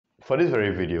For this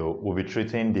very video, we'll be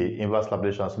treating the inverse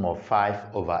Laplace transform of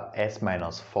 5 over s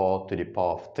minus 4 to the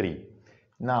power of 3.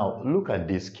 Now, look at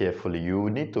this carefully. You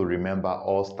need to remember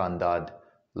all standard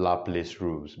Laplace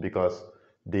rules because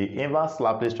the inverse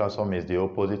Laplace transform is the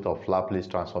opposite of Laplace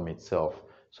transform itself.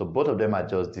 So both of them are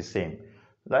just the same.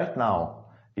 Right now,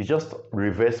 it's just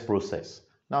reverse process.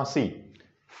 Now see,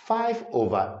 5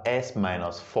 over s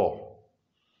minus 4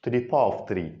 to the power of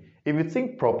 3. If you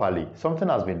think properly, something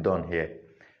has been done here.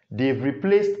 They've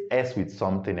replaced s with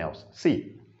something else.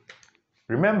 See,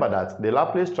 remember that the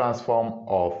Laplace transform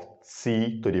of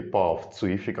t to the power of 2,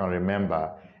 if you can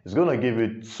remember, is going to give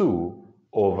you 2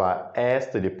 over s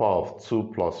to the power of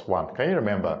 2 plus 1. Can you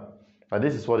remember? And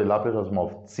this is what the Laplace transform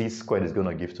of t squared is going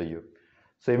to give to you.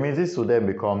 So it means this will then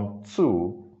become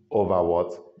 2 over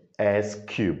what? S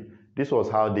cubed. This was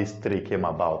how this 3 came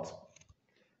about.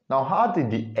 Now, how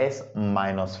did the s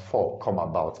minus 4 come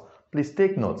about? Please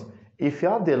take note. If you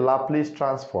have the Laplace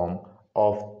transform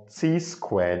of t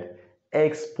squared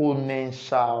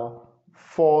exponential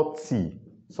 4t,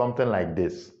 something like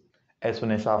this,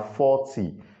 exponential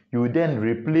 4t, you will then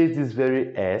replace this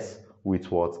very s with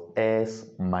what? S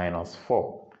minus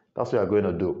 4. That's what you are going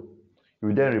to do. You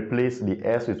will then replace the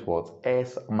s with what?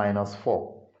 S minus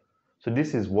 4. So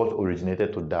this is what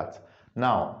originated to that.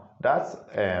 Now, that's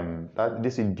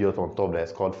this idiot on top that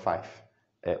is called 5.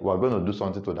 We're going to do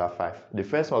something to that 5. The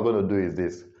first one we're going to do is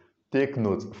this. Take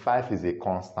note, 5 is a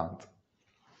constant.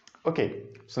 Okay,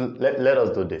 so let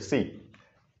us do this. See,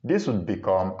 this would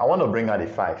become, I want to bring out a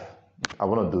 5. I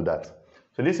want to do that.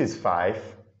 So this is 5.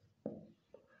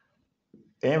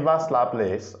 Inverse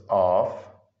Laplace of,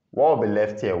 what will be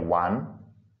left here? 1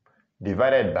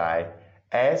 divided by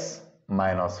s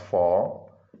minus 4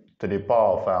 to the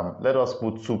power of, let us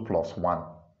put 2 plus 1.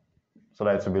 So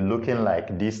that it will be looking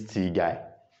like this t guy.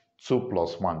 2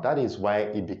 plus 1. That is why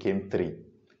it became 3.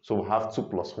 So we have 2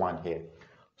 plus 1 here.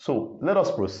 So let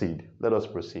us proceed. Let us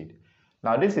proceed.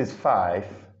 Now this is 5.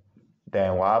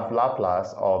 Then we have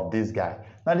Laplace of this guy.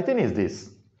 Now the thing is this.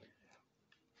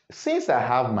 Since I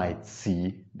have my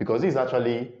t, because this is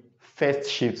actually first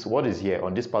shift, what is here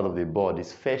on this part of the board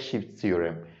is first shift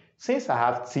theorem. Since I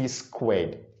have t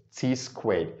squared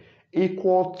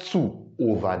equal 2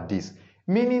 over this,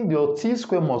 meaning your t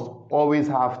squared must always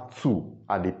have 2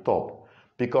 at the top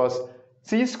because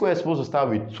t squared is supposed to start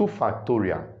with 2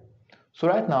 factorial. So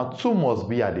right now 2 must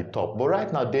be at the top, but right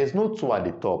now there's no 2 at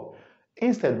the top.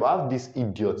 Instead we have this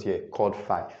idiot here called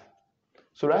 5.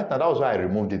 So right now that was why I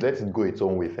removed it. Let it go its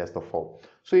own way first of all.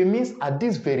 So it means at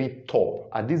this very top,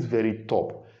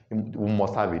 we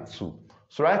must have a 2.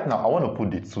 So right now I want to put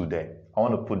the 2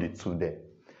 there.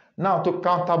 Now to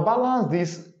counterbalance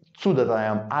this 2 that I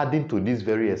am adding to this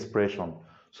very expression,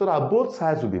 so that both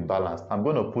sides will be balanced, I'm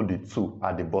going to put the 2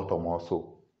 at the bottom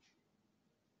also.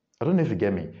 I don't know if you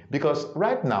get me. Because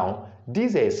right now,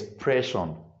 this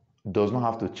expression does not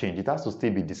have to change. It has to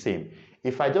still be the same.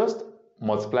 If I just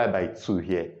multiply by 2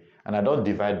 here, and I don't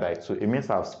divide by 2, it means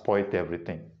I've spoiled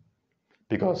everything.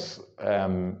 Because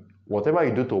whatever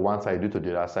you do to one side, you do to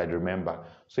the other side, remember.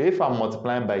 So if I'm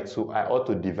multiplying by 2, I ought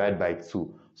to divide by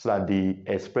 2 so that the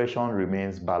expression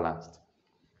remains balanced.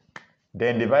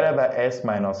 Then divided by s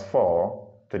minus 4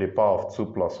 to the power of 2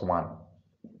 plus 1.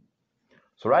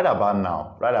 So right about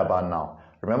now,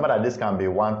 remember that this can be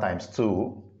 1 times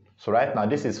 2. So right now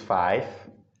this is 5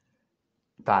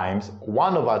 times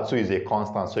 1 over 2 is a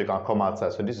constant, so you can come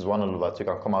outside. So this is 1 over 2, you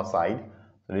can come outside.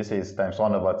 So this is times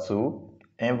 1 over 2.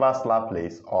 Inverse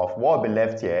Laplace of what will be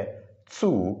left here?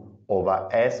 2 over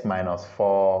s minus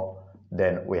 4.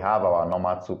 Then we have our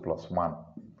normal 2 plus 1.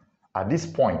 At this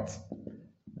point,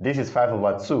 this is 5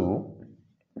 over 2,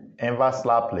 inverse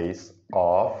Laplace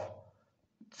of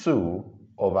 2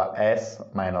 over s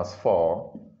minus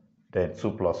 4, then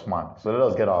 2 plus 1. So let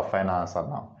us get our final answer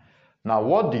now. Now,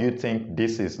 what do you think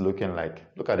this is looking like?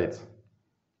 Look at it.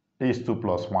 This is 2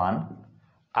 plus 1.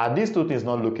 Are these two things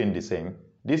not looking the same?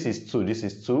 This is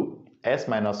 2, s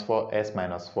minus 4,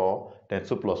 then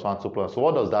 2 plus 1, 2 plus 1. So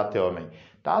what does that tell me?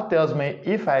 That tells me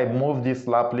if I move this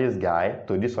Laplace guy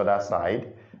to this other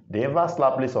side, the inverse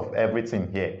Laplace of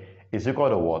everything here is equal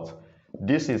to what?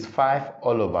 This is 5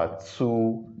 all over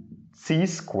 2 t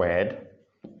squared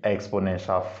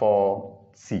exponential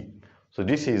 4t. So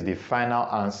this is the final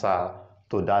answer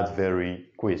to that very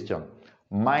question.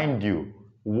 Mind you,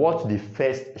 watch the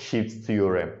first shift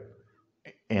theorem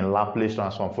in Laplace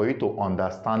transform for you to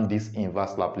understand this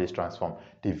inverse Laplace transform.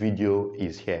 The video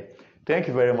is here. Thank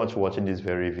you very much for watching this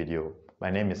very video. My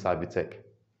name is Sabitek.